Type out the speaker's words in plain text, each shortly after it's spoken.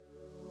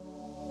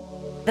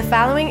The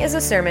following is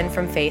a sermon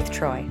from Faith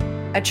Troy,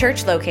 a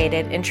church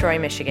located in Troy,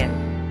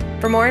 Michigan.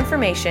 For more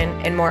information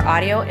and more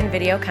audio and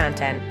video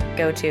content,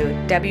 go to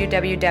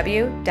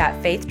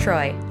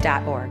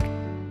www.faithtroy.org.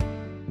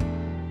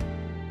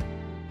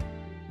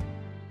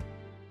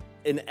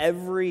 In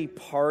every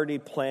party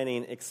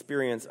planning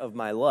experience of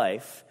my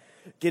life,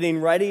 getting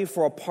ready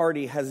for a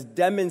party has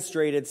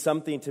demonstrated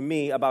something to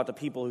me about the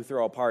people who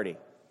throw a party.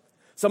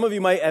 Some of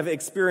you might have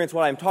experienced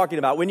what I'm talking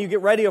about. When you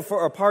get ready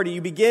for a party, you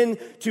begin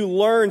to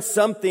learn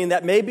something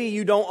that maybe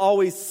you don't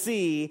always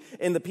see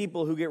in the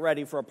people who get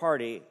ready for a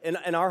party.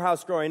 In our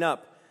house growing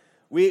up,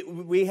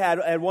 we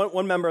had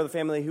one member of the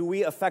family who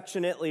we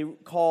affectionately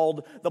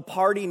called the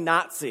party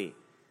Nazi.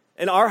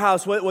 In our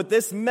house, what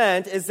this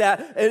meant is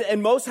that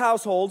in most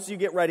households, you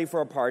get ready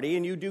for a party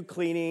and you do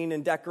cleaning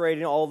and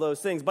decorating, all those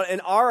things. But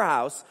in our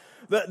house,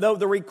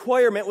 the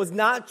requirement was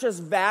not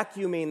just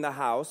vacuuming the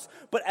house,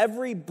 but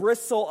every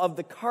bristle of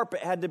the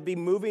carpet had to be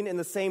moving in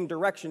the same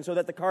direction so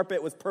that the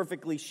carpet was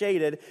perfectly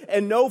shaded,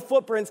 and no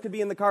footprints could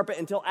be in the carpet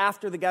until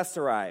after the guests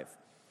arrive.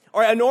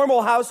 Or a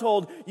normal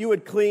household, you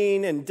would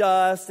clean and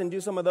dust and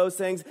do some of those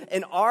things.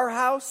 In our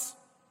house,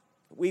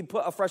 we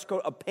put a fresh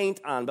coat of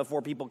paint on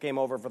before people came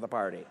over for the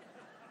party.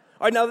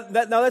 All right, now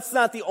that's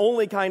not the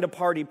only kind of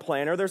party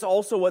planner. There's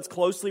also what's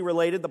closely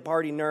related, the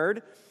party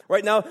nerd.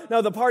 Right now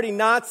the party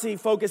Nazi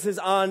focuses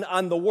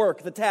on the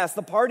work, the task.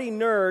 The party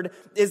nerd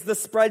is the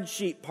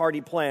spreadsheet party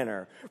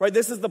planner. Right,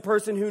 this is the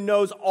person who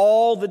knows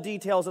all the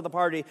details of the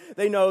party.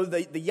 They know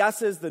the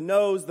yeses, the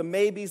nos, the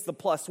maybes, the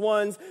plus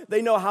ones.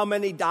 They know how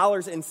many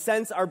dollars and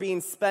cents are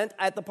being spent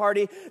at the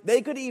party.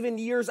 They could even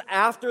years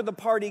after the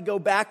party go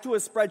back to a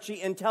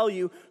spreadsheet and tell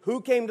you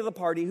who came to the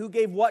party, who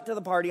gave what to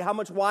the party, how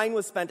much wine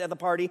was spent at the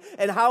party,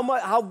 and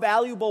how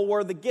valuable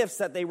were the gifts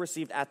that they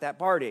received at that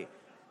party.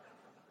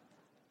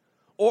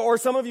 Or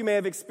some of you may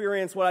have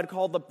experienced what I'd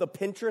call the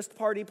Pinterest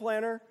party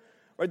planner.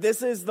 Or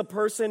this is the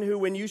person who,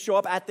 when you show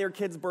up at their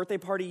kid's birthday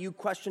party, you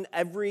question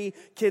every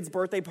kid's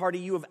birthday party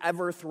you have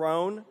ever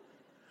thrown.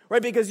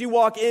 Right? Because you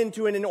walk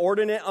into an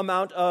inordinate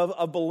amount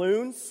of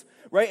balloons,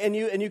 right? And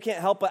you can't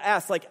help but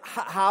ask, like,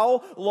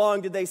 how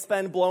long did they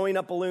spend blowing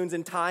up balloons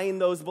and tying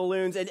those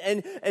balloons?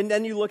 And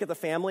then you look at the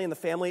family, and the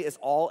family is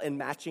all in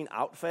matching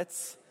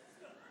outfits.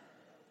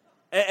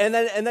 And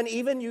then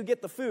even you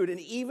get the food, and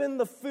even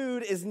the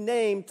food is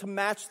named to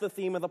match the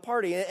theme of the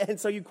party. And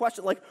so you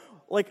question, like,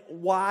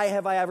 why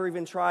have I ever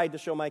even tried to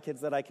show my kids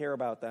that I care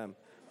about them?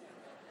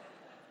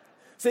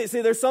 See,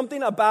 there's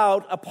something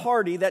about a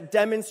party that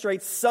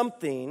demonstrates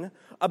something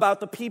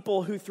about the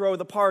people who throw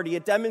the party.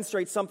 It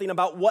demonstrates something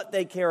about what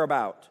they care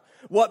about,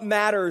 what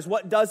matters,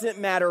 what doesn't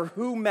matter,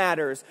 who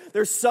matters.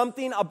 There's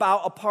something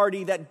about a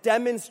party that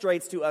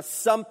demonstrates to us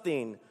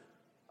something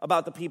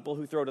about the people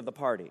who throw to the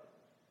party.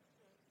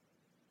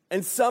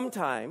 And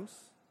sometimes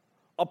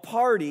a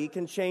party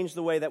can change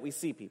the way that we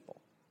see people.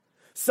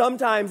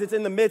 Sometimes it's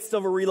in the midst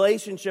of a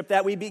relationship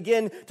that we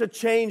begin to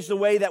change the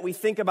way that we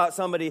think about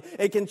somebody.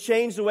 It can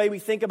change the way we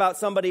think about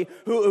somebody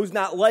who's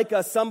not like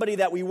us, somebody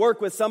that we work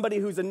with, somebody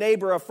who's a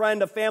neighbor, a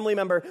friend, a family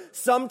member.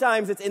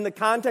 Sometimes it's in the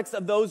context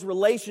of those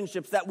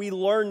relationships that we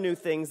learn new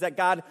things, that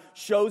God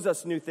shows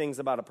us new things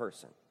about a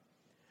person.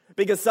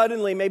 Because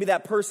suddenly, maybe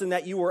that person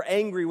that you were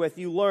angry with,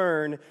 you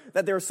learn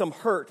that there's some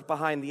hurt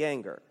behind the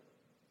anger.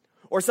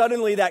 Or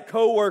suddenly that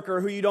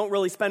coworker who you don't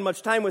really spend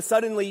much time with,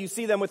 suddenly you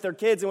see them with their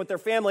kids and with their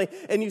family,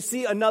 and you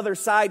see another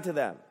side to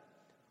them.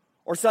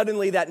 Or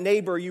suddenly that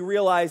neighbor, you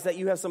realize that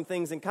you have some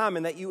things in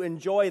common, that you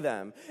enjoy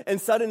them.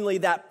 And suddenly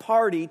that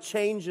party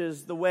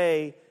changes the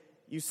way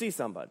you see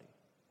somebody.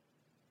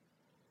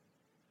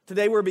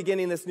 Today we're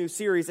beginning this new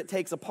series, It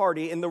Takes a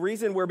Party, and the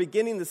reason we're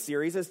beginning this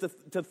series is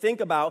to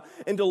think about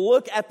and to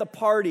look at the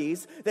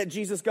parties that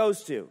Jesus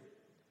goes to.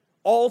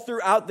 All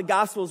throughout the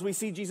Gospels, we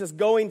see Jesus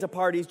going to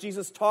parties,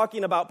 Jesus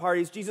talking about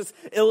parties, Jesus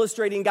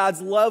illustrating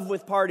God's love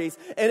with parties.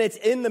 And it's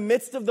in the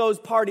midst of those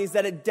parties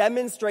that it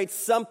demonstrates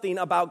something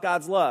about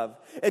God's love.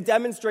 It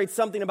demonstrates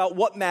something about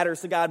what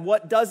matters to God,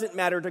 what doesn't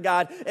matter to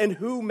God, and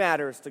who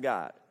matters to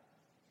God.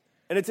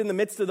 And it's in the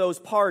midst of those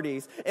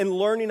parties and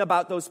learning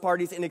about those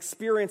parties and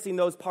experiencing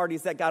those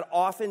parties that God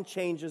often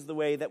changes the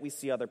way that we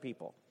see other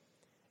people.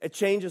 It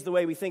changes the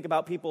way we think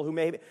about people who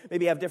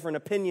maybe have different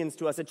opinions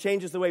to us. It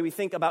changes the way we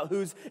think about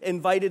who's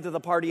invited to the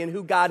party and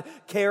who God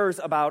cares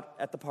about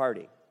at the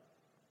party.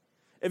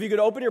 If you could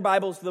open your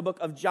Bibles to the book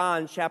of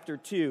John, chapter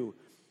 2.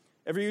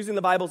 If you're using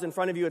the Bibles in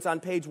front of you, it's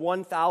on page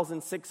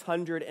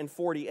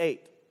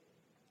 1648.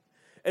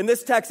 In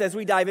this text, as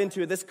we dive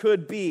into it, this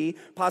could be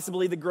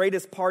possibly the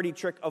greatest party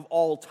trick of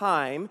all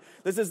time.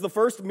 This is the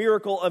first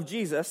miracle of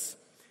Jesus.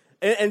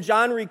 And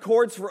John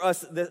records for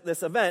us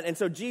this event. And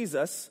so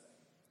Jesus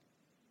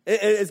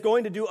is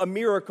going to do a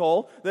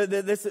miracle.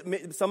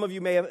 Some of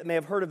you may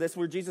have heard of this,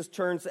 where Jesus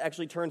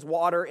actually turns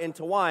water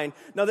into wine.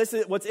 Now,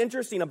 what's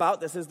interesting about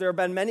this is there have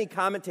been many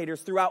commentators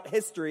throughout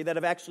history that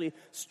have actually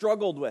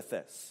struggled with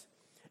this.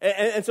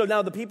 And so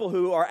now the people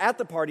who are at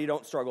the party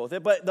don't struggle with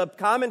it, but the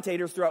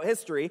commentators throughout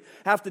history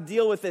have to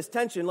deal with this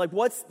tension. Like,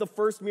 what's the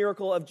first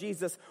miracle of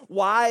Jesus?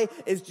 Why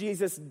is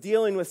Jesus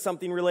dealing with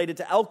something related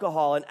to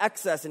alcohol and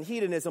excess and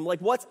hedonism?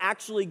 Like, what's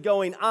actually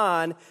going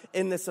on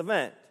in this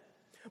event?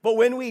 But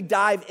when we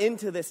dive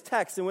into this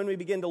text and when we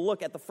begin to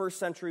look at the first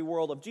century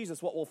world of Jesus,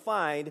 what we'll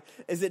find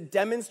is it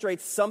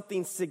demonstrates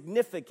something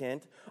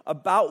significant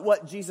about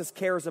what Jesus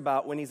cares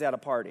about when he's at a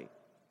party.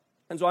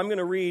 And so I'm going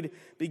to read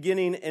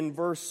beginning in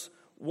verse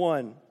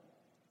 1.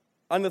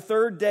 On the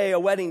third day, a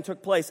wedding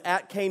took place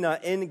at Cana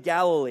in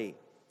Galilee.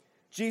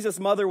 Jesus'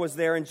 mother was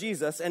there, and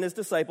Jesus and his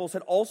disciples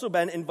had also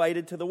been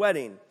invited to the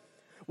wedding.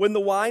 When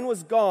the wine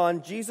was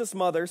gone, Jesus'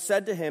 mother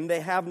said to him, "They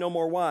have no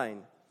more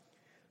wine."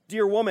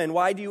 "Dear woman,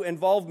 why do you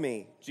involve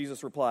me?"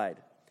 Jesus replied.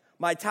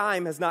 "My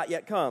time has not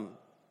yet come."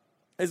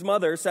 His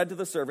mother said to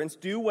the servants,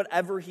 "Do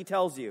whatever he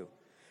tells you."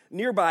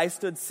 Nearby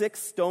stood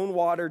 6 stone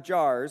water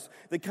jars,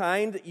 the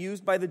kind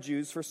used by the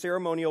Jews for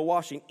ceremonial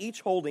washing,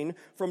 each holding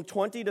from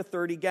 20 to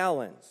 30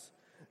 gallons.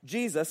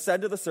 Jesus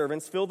said to the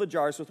servants, "Fill the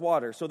jars with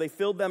water." So they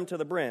filled them to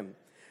the brim.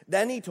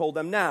 Then he told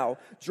them, "Now,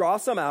 draw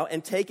some out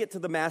and take it to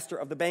the master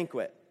of the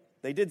banquet."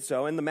 They did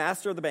so, and the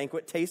master of the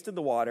banquet tasted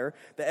the water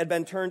that had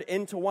been turned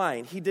into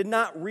wine. He did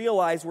not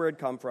realize where it had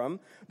come from,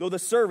 though the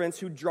servants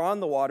who'd drawn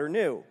the water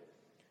knew.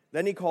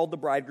 Then he called the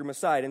bridegroom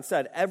aside and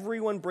said,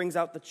 "Everyone brings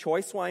out the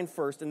choice wine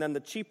first and then the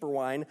cheaper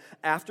wine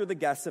after the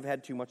guests have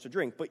had too much to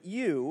drink. But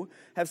you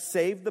have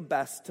saved the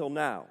best till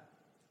now."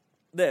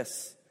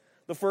 This,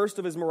 the first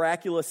of his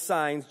miraculous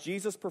signs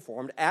Jesus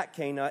performed at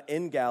Cana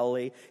in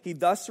Galilee. He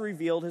thus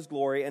revealed his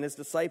glory, and his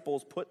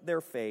disciples put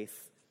their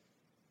faith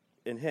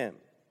in him.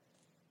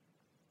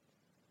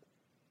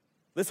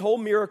 This whole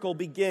miracle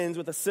begins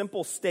with a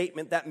simple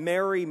statement that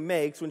Mary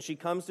makes when she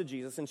comes to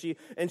Jesus, and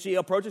she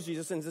approaches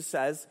Jesus and just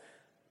says,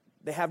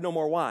 "They have no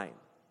more wine."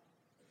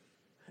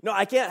 No,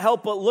 I can't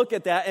help but look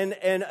at that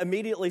and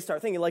immediately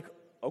start thinking, like,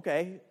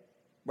 okay,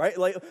 right?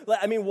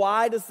 I mean,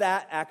 why does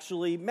that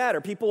actually matter?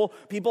 People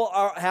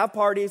have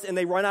parties and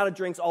they run out of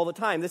drinks all the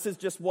time. This is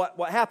just what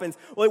happens.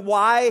 Like,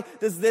 why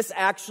does this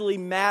actually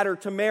matter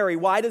to Mary?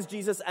 Why does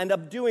Jesus end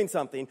up doing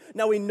something?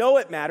 Now, we know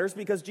it matters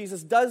because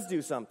Jesus does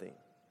do something.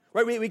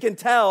 Right, we can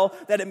tell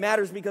that it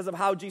matters because of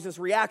how Jesus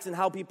reacts and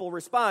how people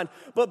respond.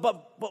 But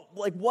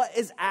like, what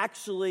is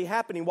actually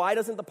happening? Why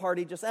doesn't the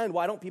party just end?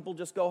 Why don't people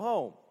just go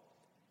home?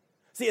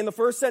 See, in the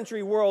first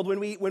century world, when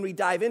we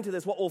dive into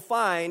this, what we'll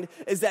find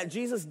is that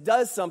Jesus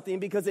does something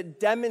because it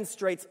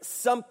demonstrates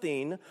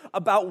something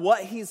about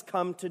what he's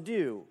come to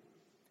do.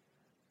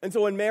 And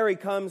so when Mary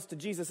comes to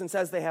Jesus and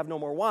says they have no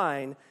more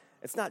wine,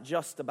 it's not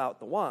just about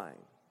the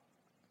wine.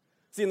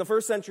 See, in the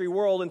first century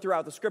world and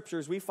throughout the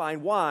scriptures, we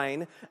find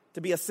wine to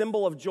be a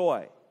symbol of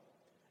joy.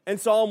 In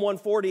Psalm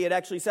 140, it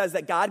actually says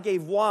that God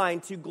gave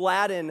wine to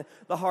gladden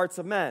the hearts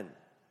of men.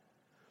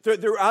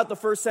 Throughout the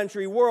first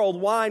century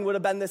world, wine would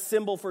have been this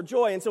symbol for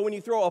joy. And so when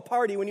you throw a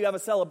party, when you have a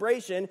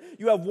celebration,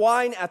 you have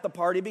wine at the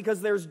party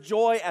because there's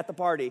joy at the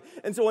party.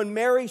 And so when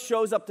Mary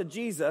shows up to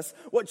Jesus,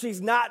 what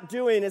she's not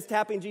doing is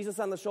tapping Jesus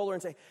on the shoulder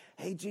and saying,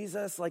 "Hey,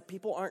 Jesus, like,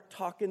 people aren't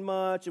talking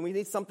much and we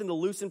need something to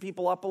loosen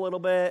people up a little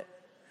bit."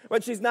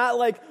 But she's not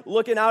like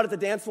looking out at the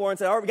dance floor and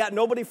saying, "All right, we got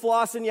nobody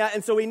flossing yet,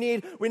 and so we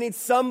need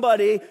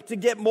somebody to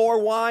get more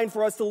wine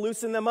for us to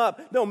loosen them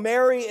up." No,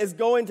 Mary is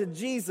going to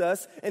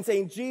Jesus and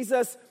saying,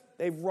 "Jesus,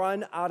 they've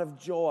run out of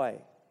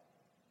joy."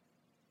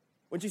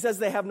 When she says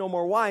they have no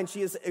more wine,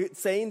 she is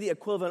saying the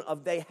equivalent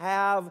of they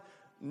have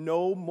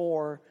no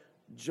more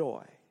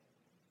joy.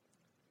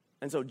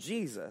 And so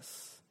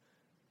Jesus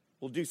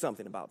will do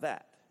something about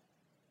that.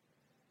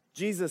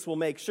 Jesus will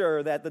make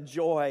sure that the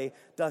joy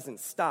doesn't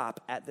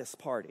stop at this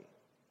party.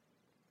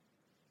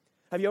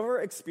 Have you ever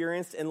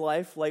experienced in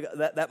life like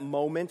that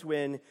moment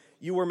when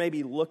you were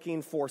maybe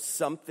looking for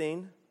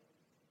something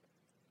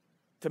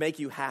to make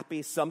you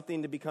happy,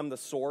 something to become the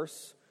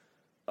source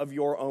of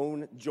your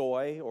own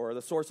joy or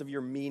the source of your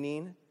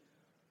meaning,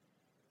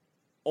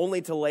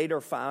 only to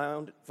later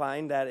find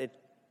that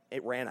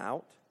it ran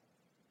out?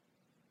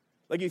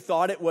 Like, you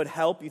thought it would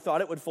help, you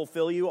thought it would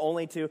fulfill you,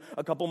 only to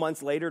a couple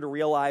months later to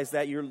realize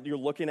that you're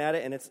looking at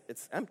it and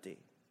it's empty.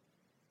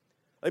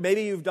 Like,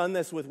 maybe you've done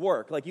this with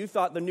work. Like, you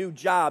thought the new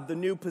job, the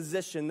new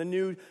position, the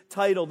new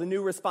title, the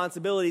new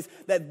responsibilities,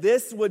 that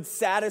this would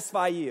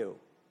satisfy you,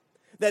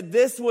 that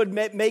this would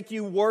make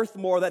you worth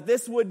more, that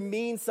this would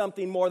mean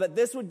something more, that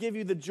this would give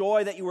you the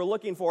joy that you were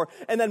looking for.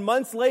 And then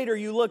months later,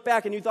 you look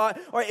back and you thought,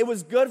 all right, it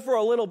was good for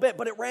a little bit,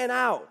 but it ran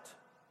out.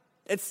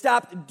 It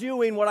stopped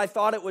doing what I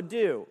thought it would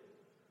do.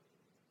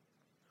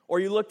 Or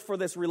you looked for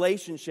this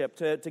relationship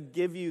to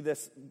give you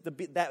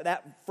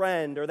that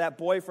friend or that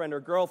boyfriend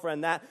or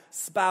girlfriend, that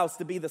spouse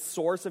to be the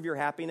source of your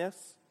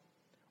happiness.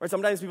 Or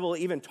sometimes people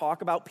even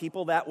talk about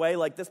people that way,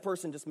 like, this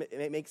person just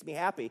makes me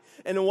happy.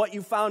 And then what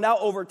you found out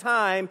over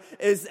time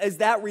is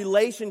that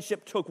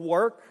relationship took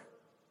work,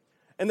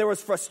 and there was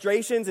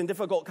frustrations and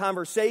difficult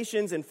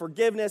conversations and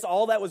forgiveness,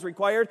 all that was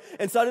required.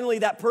 And suddenly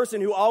that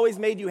person who always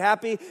made you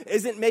happy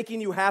isn't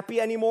making you happy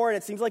anymore, and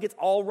it seems like it's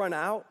all run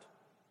out.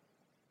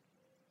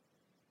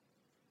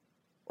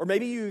 Or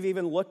maybe you've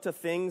even looked to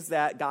things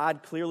that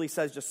God clearly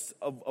says just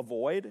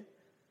avoid.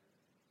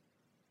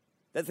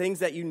 That things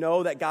that you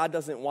know that God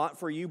doesn't want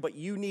for you, but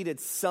you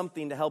needed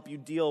something to help you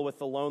deal with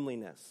the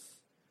loneliness,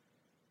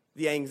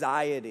 the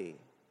anxiety.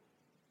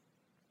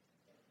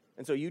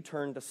 And so you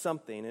turned to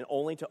something, and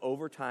only to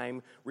over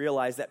time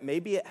realize that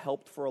maybe it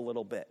helped for a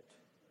little bit.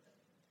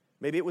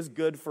 Maybe it was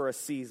good for a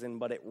season,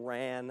 but it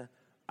ran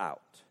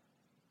out.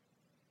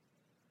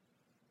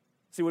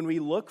 See, when we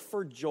look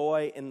for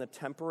joy in the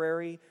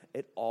temporary,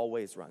 it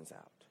always runs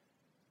out.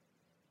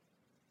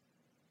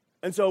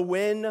 And so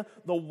when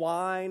the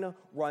wine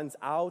runs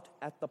out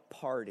at the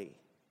party,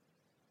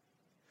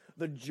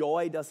 the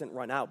joy doesn't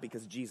run out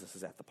because Jesus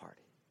is at the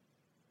party.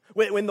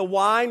 When the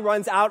wine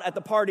runs out at the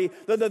party,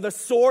 the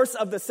source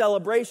of the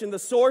celebration, the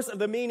source of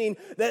the meaning,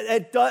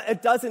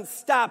 it doesn't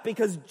stop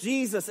because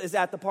Jesus is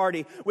at the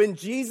party. When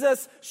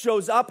Jesus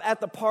shows up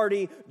at the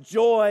party,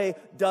 joy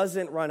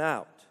doesn't run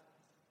out.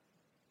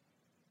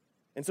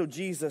 And so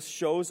Jesus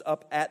shows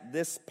up at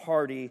this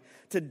party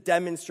to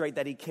demonstrate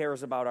that he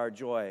cares about our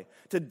joy,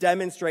 to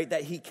demonstrate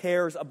that he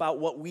cares about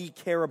what we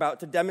care about,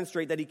 to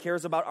demonstrate that he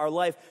cares about our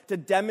life, to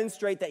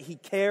demonstrate that he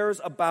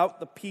cares about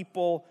the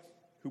people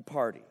who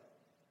party.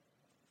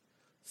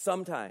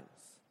 Sometimes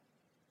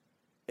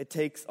it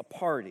takes a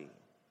party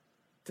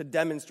to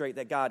demonstrate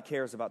that God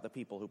cares about the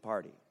people who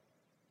party.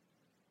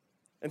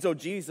 And so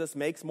Jesus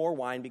makes more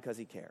wine because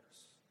he cares.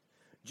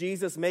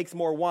 Jesus makes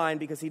more wine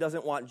because he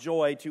doesn't want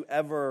joy to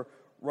ever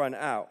run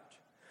out.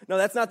 Now,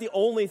 that's not the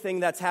only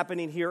thing that's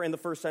happening here in the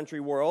first century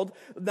world.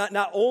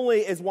 Not only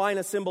is wine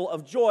a symbol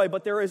of joy,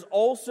 but they're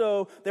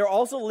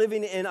also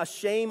living in a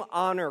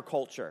shame-honor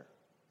culture.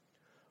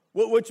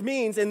 Which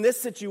means in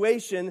this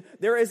situation,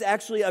 there is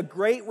actually a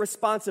great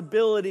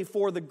responsibility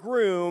for the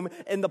groom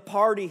in the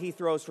party he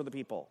throws for the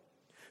people.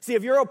 See,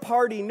 if you're a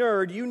party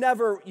nerd, you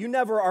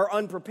never are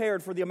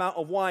unprepared for the amount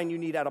of wine you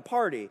need at a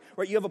party,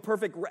 right? You have a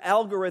perfect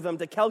algorithm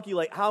to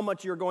calculate how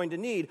much you're going to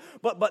need.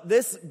 But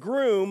this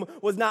groom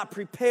was not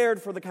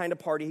prepared for the kind of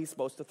party he's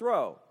supposed to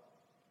throw.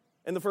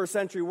 In the first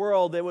century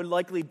world, it would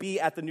likely be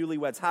at the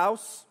newlywed's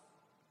house.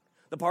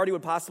 The party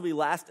would possibly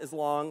last as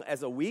long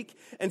as a week.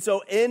 And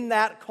so in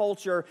that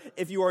culture,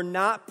 if you are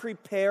not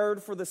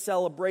prepared for the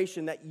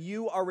celebration that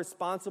you are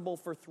responsible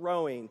for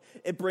throwing,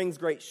 it brings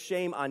great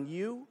shame on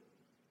you,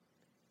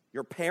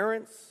 your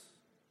parents,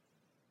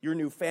 your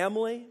new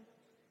family.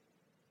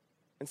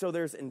 And so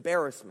there's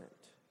embarrassment,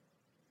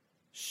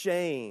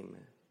 shame,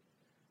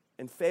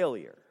 and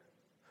failure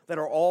that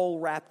are all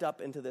wrapped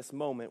up into this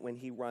moment when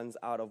he runs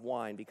out of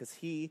wine because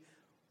he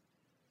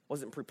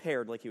wasn't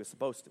prepared like he was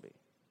supposed to be.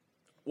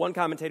 One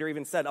commentator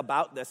even said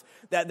about this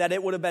that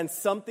it would have been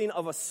something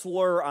of a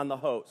slur on the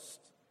host,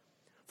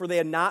 for they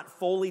had not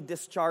fully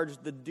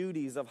discharged the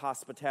duties of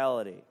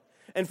hospitality.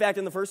 In fact,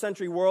 in the first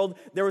century world,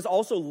 there was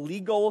also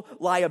legal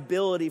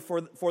liability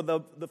for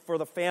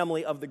the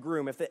family of the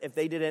groom if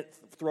they didn't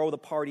throw the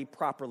party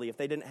properly, if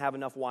they didn't have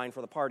enough wine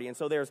for the party. And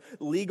so there's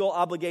legal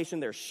obligation,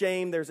 there's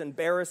shame, there's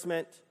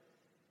embarrassment.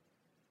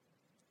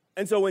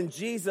 And so when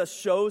Jesus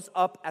shows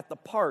up at the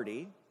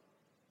party,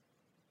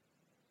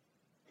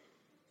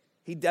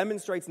 he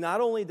demonstrates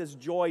not only does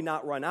joy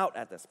not run out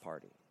at this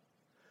party,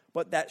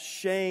 but that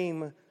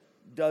shame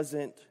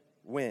doesn't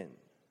win.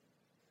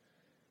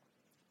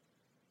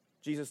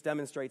 Jesus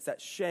demonstrates that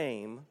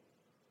shame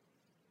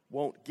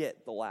won't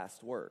get the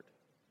last word.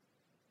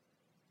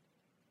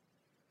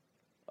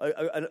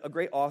 A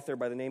great author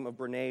by the name of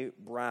Brene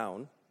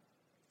Brown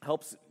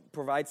helps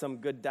provide some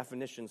good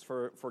definitions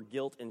for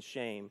guilt and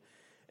shame.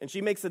 And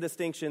she makes a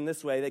distinction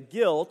this way, that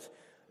guilt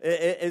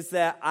is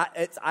that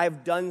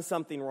I've done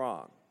something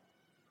wrong.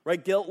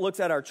 Right? Guilt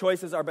looks at our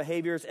choices, our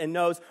behaviors, and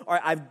knows, all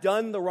right, I've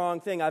done the wrong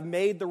thing. I've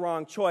made the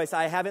wrong choice.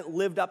 I haven't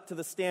lived up to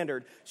the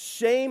standard.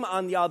 Shame,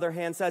 on the other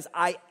hand, says,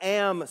 I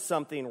am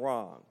something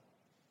wrong.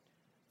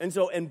 And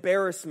so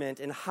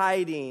embarrassment and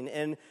hiding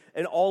and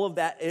all of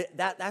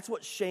that's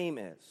what shame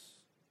is.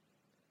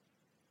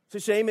 So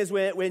shame is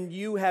when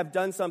you have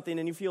done something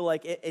and you feel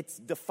like it's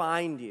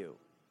defined you.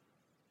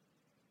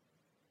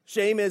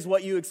 Shame is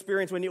what you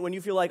experience when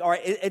you feel like, all right,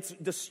 it's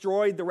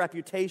destroyed the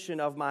reputation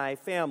of my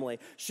family.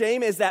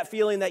 Shame is that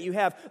feeling that you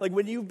have, like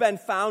when you've been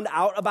found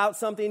out about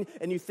something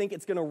and you think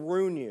it's going to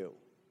ruin you.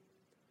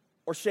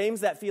 Or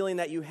shame's that feeling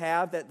that you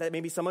have, that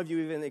maybe some of you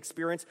even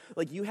experience,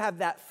 like you have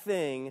that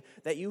thing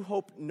that you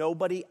hope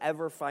nobody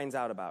ever finds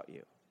out about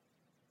you.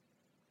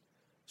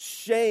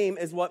 Shame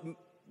is what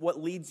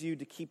leads you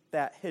to keep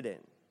that hidden.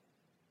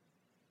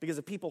 Because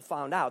if people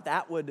found out,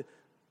 that would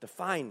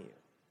define you.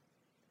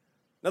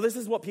 Now, this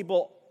is what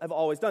people have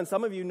always done.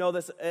 Some of you know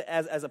this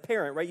as a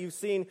parent, right? You've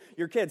seen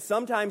your kids.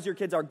 Sometimes your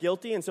kids are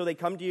guilty, and so they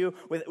come to you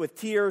with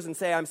tears and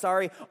say, I'm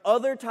sorry.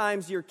 Other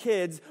times your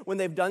kids, when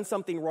they've done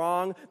something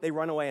wrong, they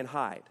run away and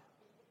hide.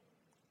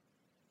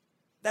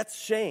 That's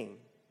shame.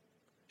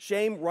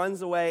 Shame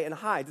runs away and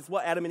hides. It's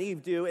what Adam and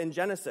Eve do in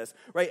Genesis,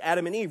 right?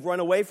 Adam and Eve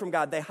run away from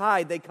God. They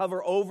hide. They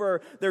cover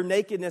over their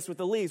nakedness with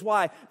the leaves.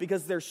 Why?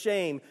 Because there's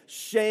shame.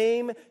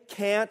 Shame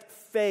can't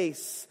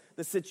face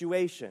the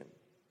situation.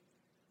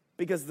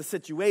 Because the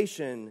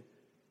situation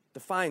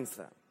defines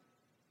them.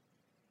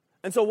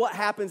 And so what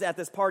happens at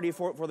this party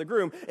for the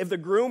groom? If the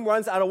groom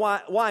runs out of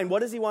wine, what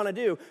does he want to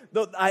do?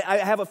 I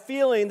have a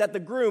feeling that the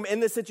groom in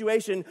this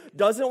situation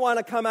doesn't want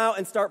to come out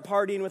and start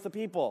partying with the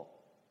people.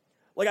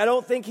 Like, I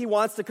don't think he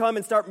wants to come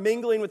and start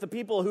mingling with the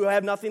people who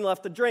have nothing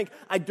left to drink.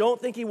 I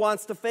don't think he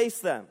wants to face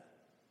them.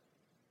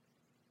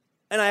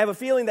 And I have a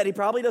feeling that he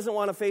probably doesn't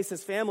want to face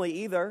his family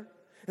either.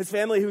 His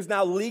family who's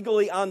now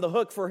legally on the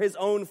hook for his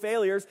own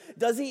failures.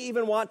 Does he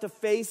even want to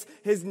face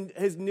his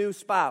new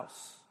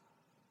spouse?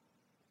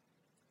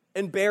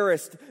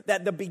 Embarrassed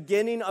that the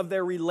beginning of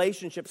their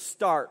relationship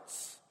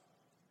starts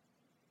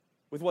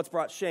with what's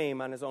brought shame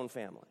on his own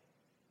family.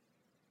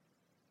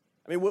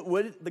 I mean,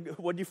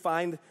 would you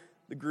find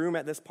the groom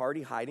at this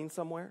party hiding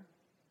somewhere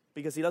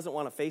because he doesn't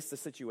want to face the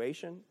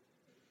situation?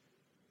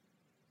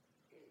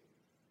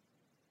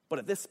 But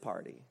at this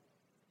party,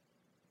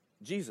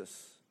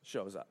 Jesus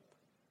shows up.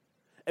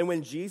 And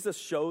when Jesus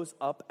shows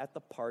up at the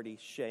party,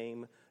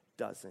 shame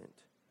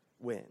doesn't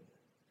win.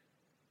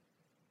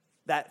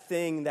 That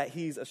thing that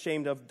he's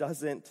ashamed of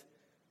doesn't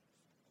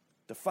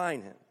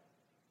define him.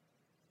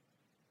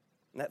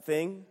 And that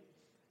thing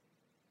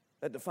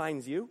that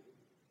defines you,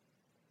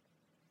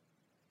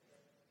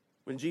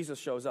 when Jesus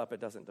shows up, it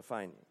doesn't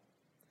define you.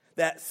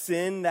 That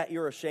sin that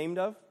you're ashamed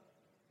of,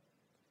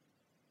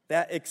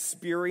 that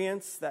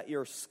experience that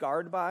you're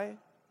scarred by,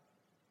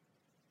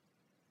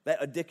 that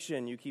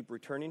addiction you keep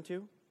returning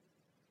to,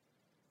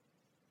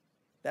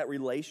 that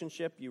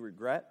relationship you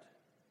regret,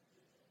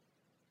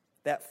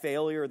 that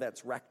failure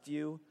that's wrecked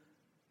you,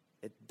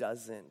 it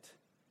doesn't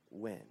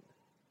win.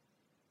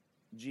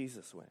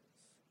 Jesus wins.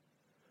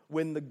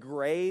 When the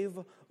grave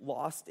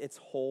lost its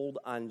hold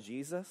on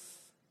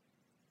Jesus,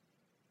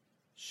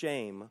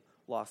 shame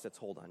lost its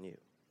hold on you.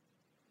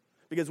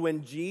 Because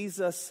when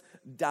Jesus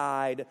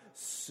died,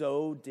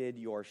 so did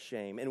your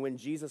shame. And when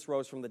Jesus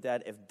rose from the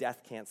dead, if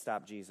death can't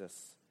stop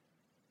Jesus,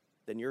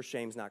 then your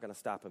shame's not going to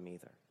stop him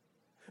either.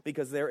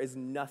 Because there is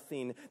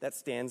nothing that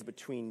stands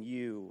between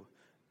you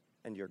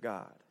and your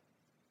God.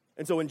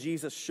 And so when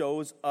Jesus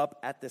shows up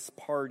at this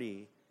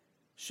party,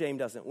 shame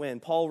doesn't win.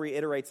 Paul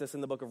reiterates this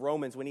in the book of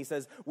Romans when he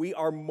says, we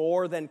are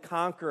more than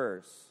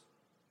conquerors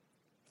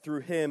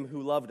through him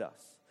who loved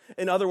us.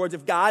 In other words,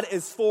 if God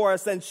is for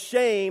us, then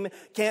shame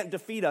can't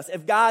defeat us.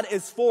 If God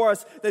is for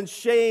us, then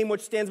shame,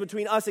 which stands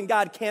between us and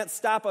God, can't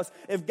stop us.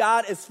 If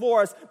God is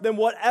for us, then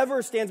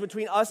whatever stands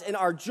between us and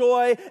our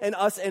joy and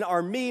us and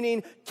our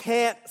meaning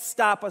can't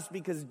stop us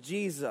because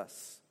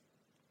Jesus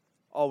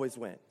always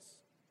wins.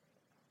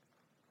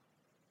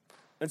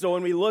 And so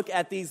when we look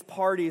at these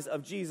parties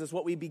of Jesus,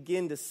 what we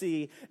begin to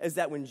see is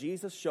that when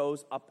Jesus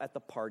shows up at the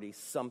party,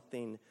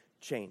 something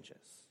changes.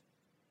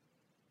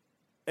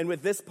 And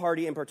with this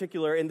party in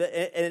particular,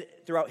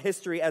 throughout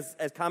history, as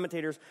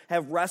commentators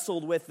have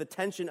wrestled with the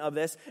tension of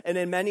this, and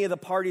in many of the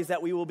parties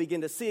that we will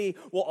begin to see,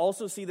 we'll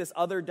also see this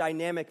other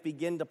dynamic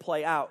begin to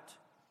play out.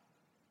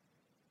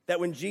 That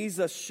when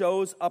Jesus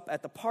shows up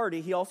at the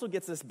party, he also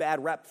gets this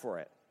bad rep for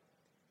it.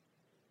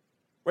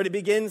 Right,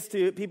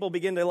 people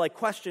begin to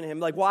question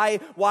him,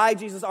 why,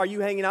 Jesus, are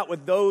you hanging out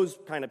with those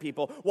kind of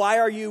people? Why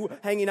are you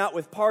hanging out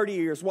with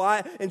partiers?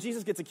 Why? And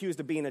Jesus gets accused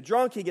of being a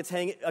drunk. He gets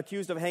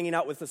accused of hanging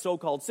out with the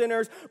so-called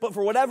sinners. But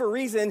for whatever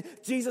reason,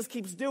 Jesus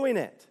keeps doing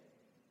it.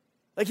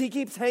 He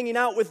keeps hanging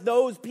out with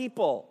those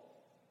people.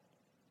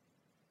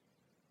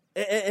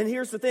 And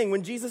here's the thing,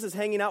 when Jesus is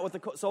hanging out with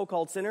the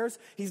so-called sinners,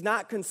 he's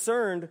not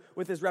concerned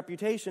with his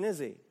reputation, is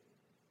he?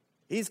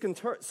 He's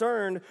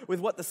concerned with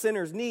what the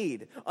sinners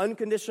need,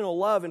 unconditional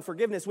love and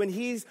forgiveness. When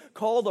he's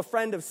called a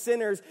friend of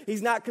sinners,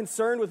 he's not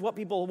concerned with what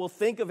people will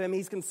think of him.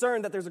 He's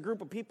concerned that there's a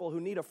group of people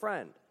who need a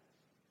friend.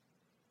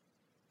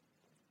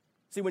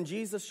 See, when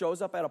Jesus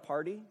shows up at a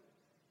party,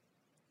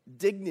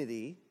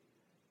 dignity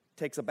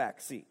takes a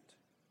back seat.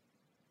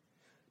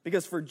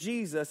 Because for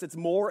Jesus, it's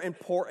more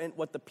important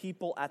what the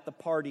people at the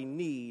party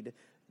need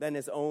than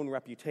his own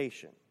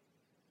reputation.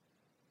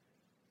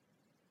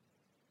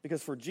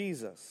 Because for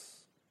Jesus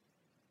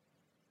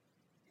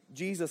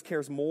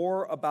cares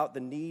more about the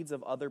needs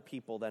of other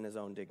people than his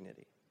own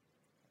dignity.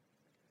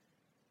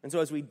 And so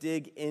as we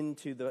dig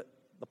into the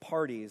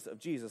parties of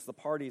Jesus, the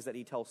parties that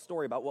he tells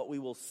story about, what we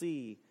will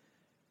see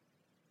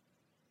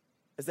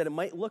is that it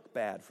might look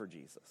bad for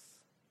Jesus,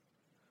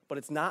 but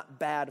it's not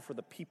bad for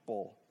the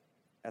people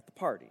at the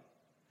party.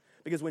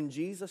 Because when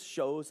Jesus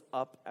shows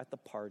up at the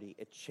party,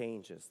 it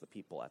changes the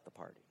people at the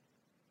party.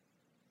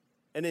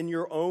 And in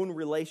your own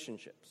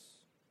relationships,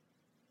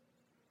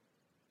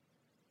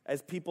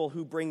 as people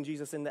who bring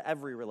Jesus into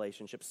every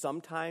relationship,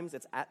 sometimes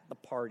it's at the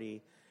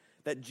party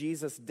that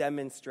Jesus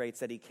demonstrates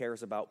that he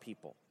cares about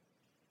people.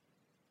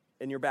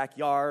 In your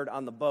backyard,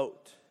 on the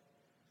boat,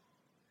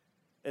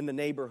 in the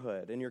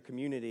neighborhood, in your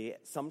community,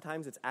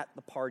 sometimes it's at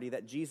the party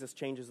that Jesus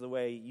changes the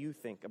way you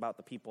think about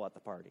the people at the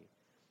party.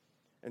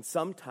 And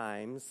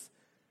sometimes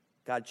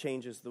God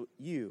changes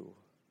you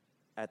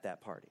at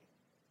that party.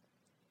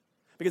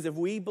 Because if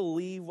we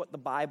believe what the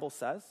Bible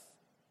says,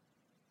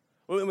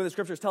 when the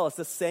scriptures tell us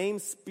the same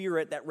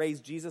spirit that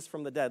raised Jesus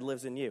from the dead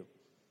lives in you.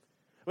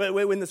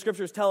 When the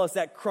scriptures tell us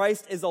that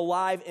Christ is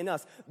alive in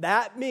us,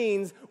 that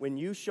means when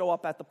you show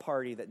up at the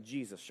party that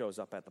Jesus shows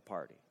up at the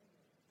party.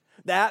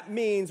 That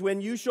means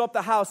when you show up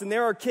the house and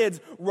there are kids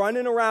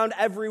running around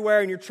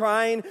everywhere and you're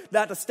trying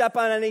not to step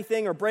on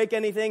anything or break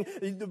anything,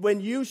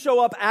 when you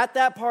show up at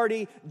that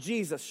party,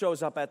 Jesus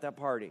shows up at that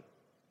party.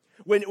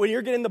 When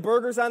you're getting the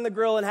burgers on the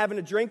grill and having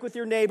a drink with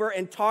your neighbor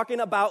and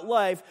talking about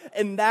life,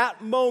 in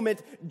that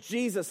moment,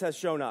 Jesus has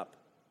shown up.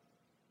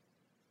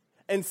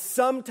 And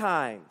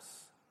sometimes,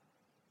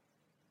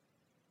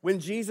 when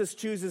Jesus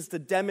chooses to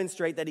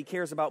demonstrate that he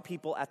cares about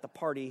people at the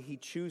party, he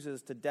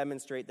chooses to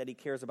demonstrate that he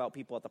cares about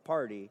people at the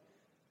party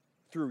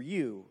through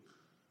you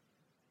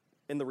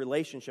in the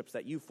relationships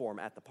that you form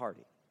at the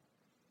party.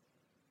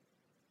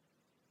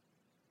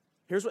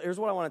 Here's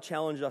what I want to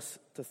challenge us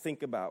to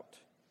think about.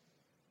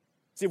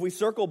 See, if we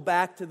circle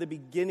back to the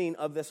beginning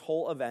of this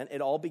whole event,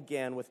 it all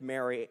began with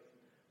Mary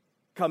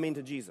coming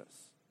to Jesus.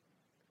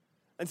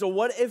 And so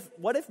what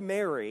if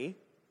Mary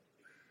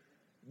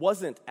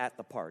wasn't at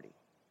the party?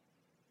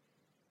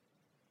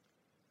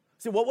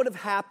 See, what would have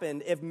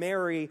happened if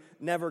Mary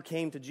never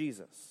came to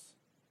Jesus?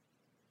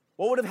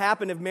 What would have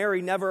happened if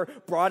Mary never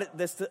brought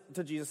this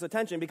to Jesus'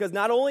 attention? Because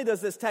not only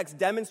does this text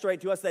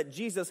demonstrate to us that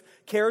Jesus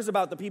cares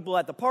about the people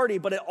at the party,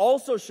 but it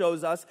also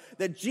shows us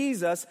that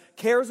Jesus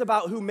cares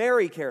about who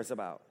Mary cares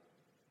about.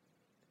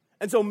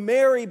 And so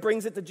Mary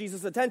brings it to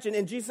Jesus' attention,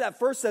 and Jesus at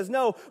first says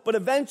no, but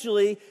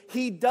eventually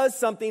he does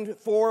something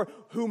for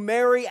who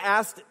Mary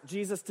asked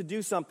Jesus to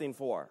do something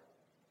for.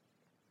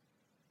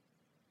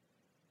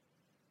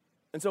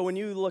 And so when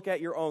you look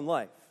at your own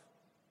life,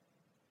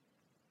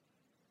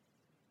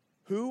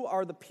 who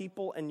are the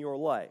people in your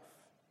life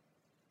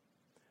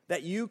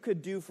that you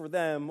could do for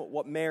them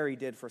what Mary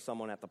did for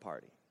someone at the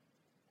party?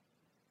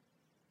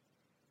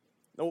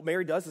 Now, what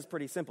Mary does is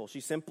pretty simple. She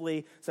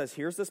simply says,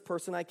 here's this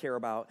person I care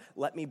about.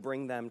 Let me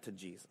bring them to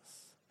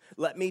Jesus.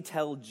 Let me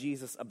tell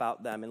Jesus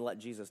about them and let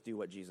Jesus do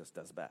what Jesus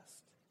does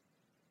best.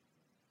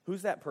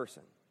 Who's that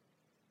person?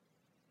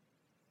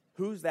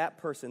 Who's that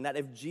person that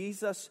if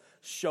Jesus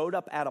showed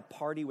up at a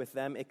party with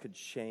them, it could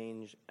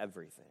change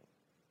everything?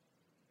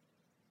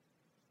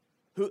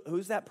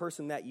 Who's that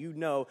person that you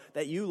know,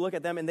 that you look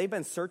at them and they've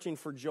been searching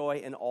for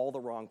joy in all the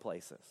wrong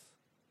places?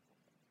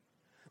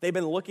 They've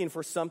been looking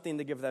for something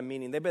to give them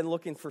meaning. They've been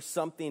looking for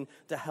something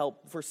to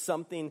help, for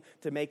something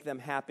to make them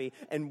happy.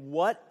 And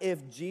what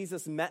if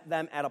Jesus met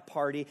them at a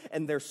party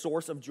and their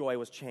source of joy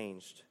was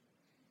changed?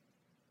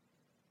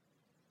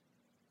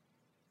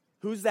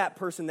 Who's that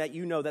person that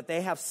you know that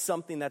they have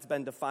something that's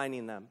been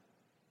defining them?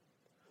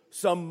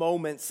 Some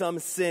moment, some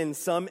sin,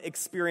 some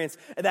experience.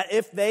 And that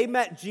if they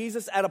met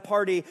Jesus at a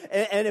party,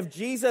 and if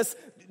Jesus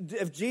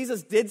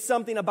did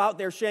something about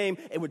their shame,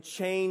 it would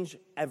change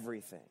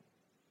everything.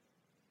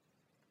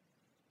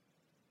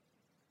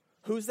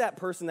 Who's that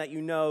person that you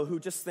know who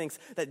just thinks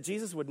that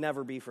Jesus would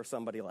never be for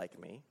somebody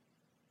like me?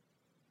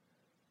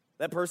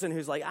 That person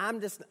who's like, I'm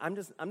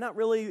not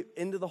really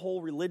into the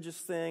whole religious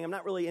thing. I'm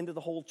not really into the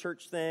whole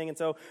church thing. And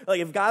so,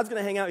 like, if God's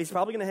going to hang out, he's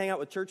probably going to hang out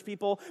with church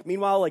people.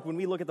 Meanwhile, like, when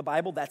we look at the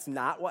Bible, that's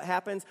not what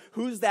happens.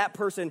 Who's that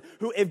person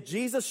who, if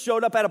Jesus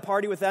showed up at a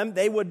party with them,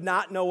 they would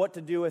not know what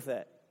to do with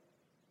it?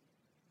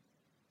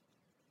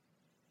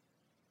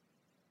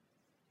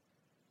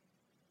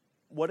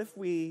 What if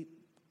we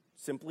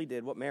simply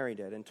did what Mary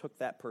did and took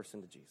that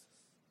person to Jesus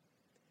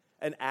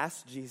and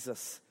asked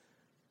Jesus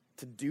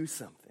to do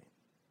something?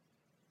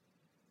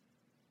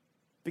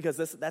 Because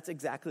that's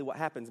exactly what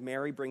happens.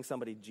 Mary brings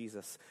somebody to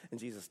Jesus, and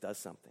Jesus does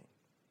something.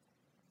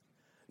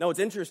 Now, what's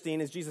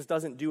interesting is Jesus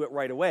doesn't do it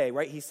right away,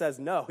 right? He says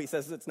no. He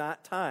says it's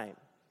not time.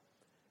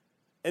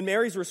 And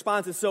Mary's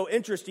response is so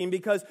interesting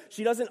because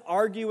she doesn't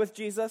argue with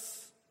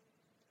Jesus.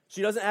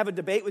 She doesn't have a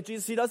debate with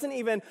Jesus. She doesn't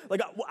even,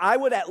 like, I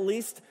would at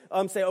least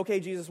say, okay,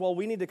 Jesus, well,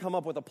 we need to come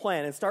up with a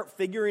plan and start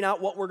figuring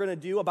out what we're going to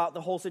do about the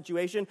whole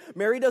situation.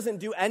 Mary doesn't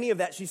do any of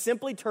that. She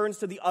simply turns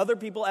to the other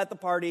people at the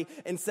party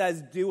and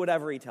says, do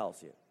whatever he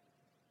tells you.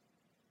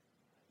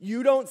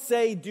 You don't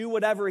say do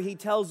whatever he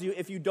tells you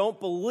if you don't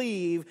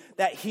believe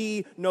that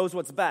he knows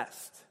what's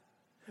best.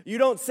 You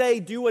don't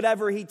say do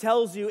whatever he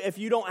tells you if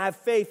you don't have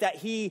faith that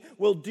he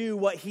will do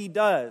what he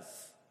does.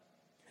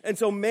 And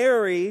so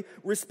Mary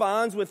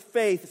responds with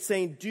faith,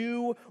 saying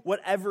do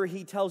whatever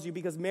he tells you,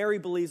 because Mary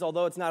believes,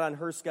 although it's not on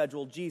her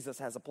schedule, Jesus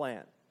has a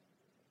plan.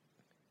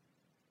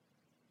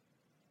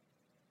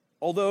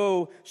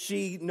 Although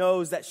she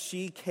knows that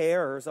she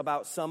cares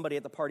about somebody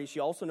at the party, she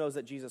also knows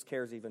that Jesus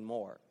cares even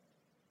more.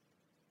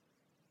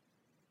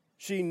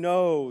 She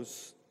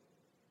knows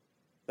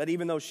that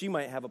even though she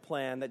might have a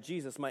plan, that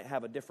Jesus might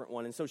have a different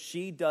one. And so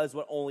she does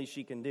what only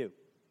she can do.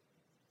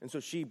 And so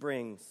she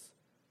brings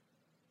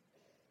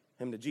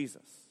him to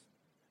Jesus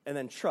and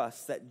then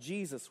trusts that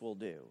Jesus will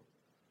do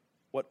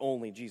what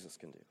only Jesus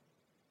can do.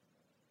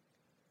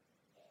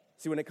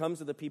 See, when it comes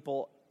to the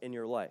people in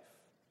your life,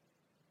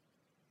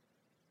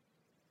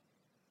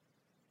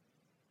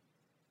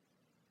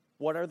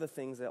 what are the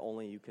things that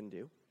only you can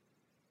do?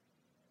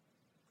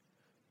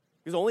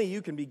 Because only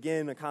you can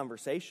begin a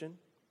conversation.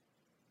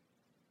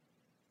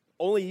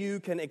 Only you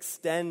can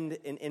extend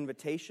an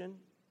invitation.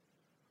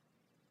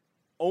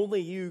 Only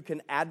you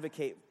can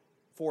advocate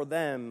for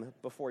them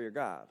before your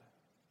God.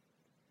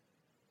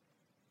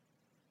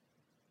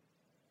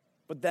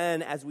 But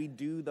then as we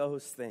do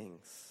those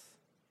things,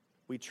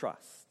 we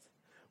trust.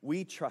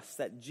 We trust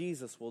that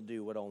Jesus will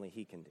do what only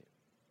he can do.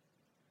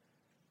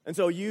 And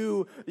so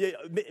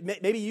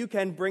maybe you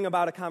can bring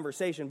about a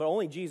conversation, but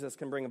only Jesus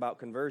can bring about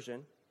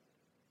conversion.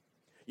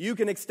 You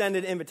can extend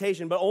an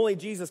invitation, but only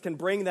Jesus can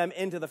bring them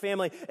into the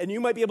family. And you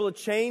might be able to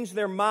change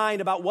their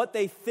mind about what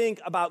they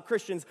think about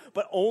Christians,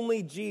 but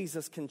only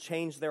Jesus can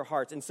change their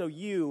hearts. And so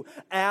you,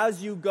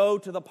 as you go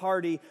to the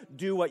party,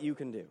 do what you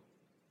can do.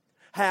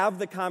 Have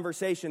the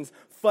conversations,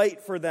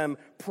 fight for them,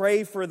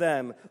 pray for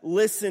them,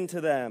 listen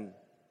to them,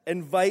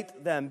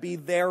 invite them, be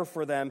there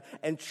for them,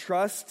 and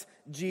trust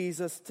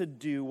Jesus to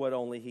do what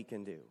only he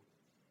can do.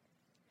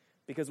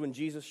 Because when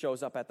Jesus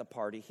shows up at the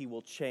party, he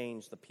will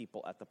change the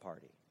people at the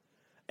party.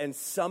 And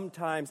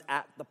sometimes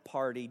at the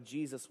party,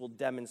 Jesus will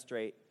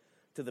demonstrate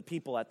to the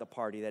people at the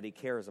party that he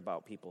cares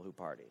about people who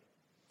party.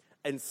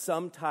 And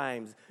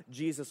sometimes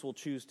Jesus will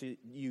choose to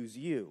use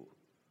you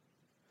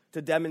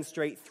to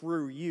demonstrate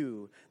through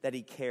you that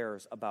he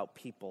cares about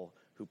people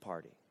who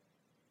party.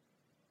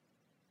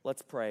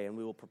 Let's pray, and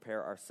we will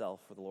prepare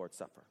ourselves for the Lord's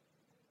Supper.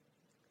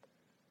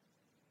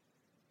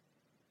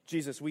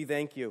 Jesus, we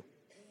thank you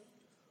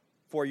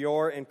for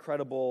your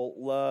incredible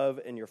love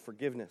and your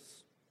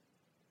forgiveness,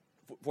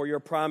 for your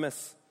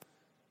promise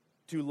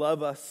to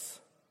love us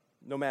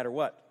no matter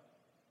what.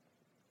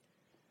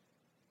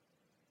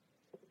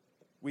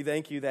 We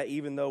thank you that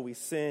even though we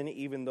sin,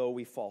 even though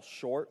we fall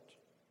short,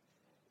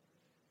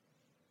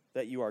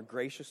 that you are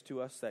gracious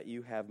to us, that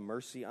you have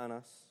mercy on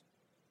us.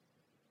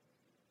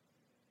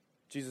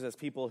 Jesus, as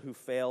people who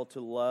fail to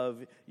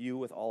love you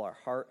with all our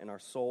heart and our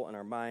soul and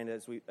our mind,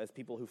 as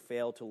people who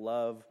fail to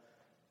love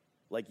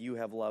like you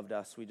have loved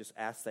us, we just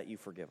ask that you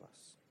forgive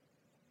us.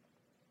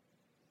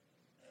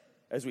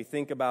 As we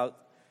think about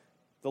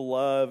the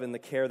love and the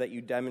care that you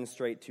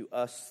demonstrate to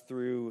us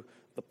through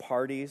the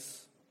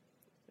parties,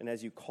 and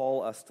as you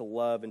call us to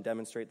love and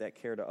demonstrate that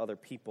care to other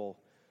people,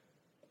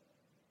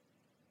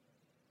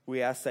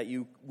 we ask that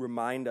you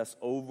remind us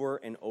over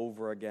and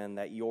over again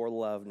that your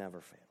love never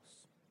fails.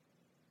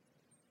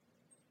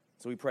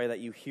 So we pray that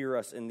you hear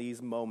us in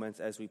these moments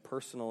as we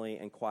personally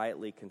and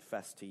quietly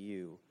confess to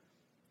you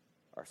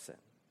our sin.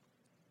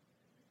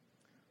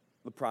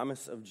 The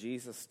promise of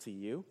Jesus to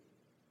you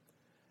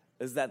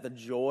is that the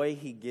joy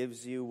he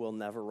gives you will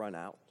never run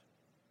out.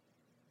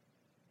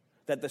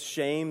 That the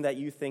shame that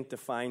you think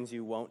defines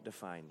you won't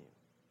define you.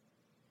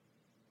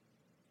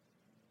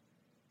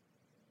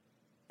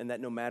 And that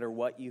no matter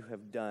what you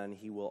have done,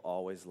 he will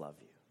always love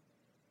you.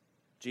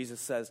 Jesus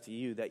says to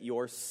you that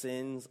your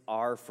sins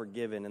are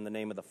forgiven in the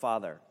name of the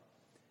Father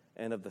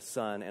and of the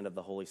Son and of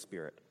the Holy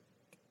Spirit.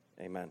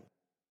 Amen.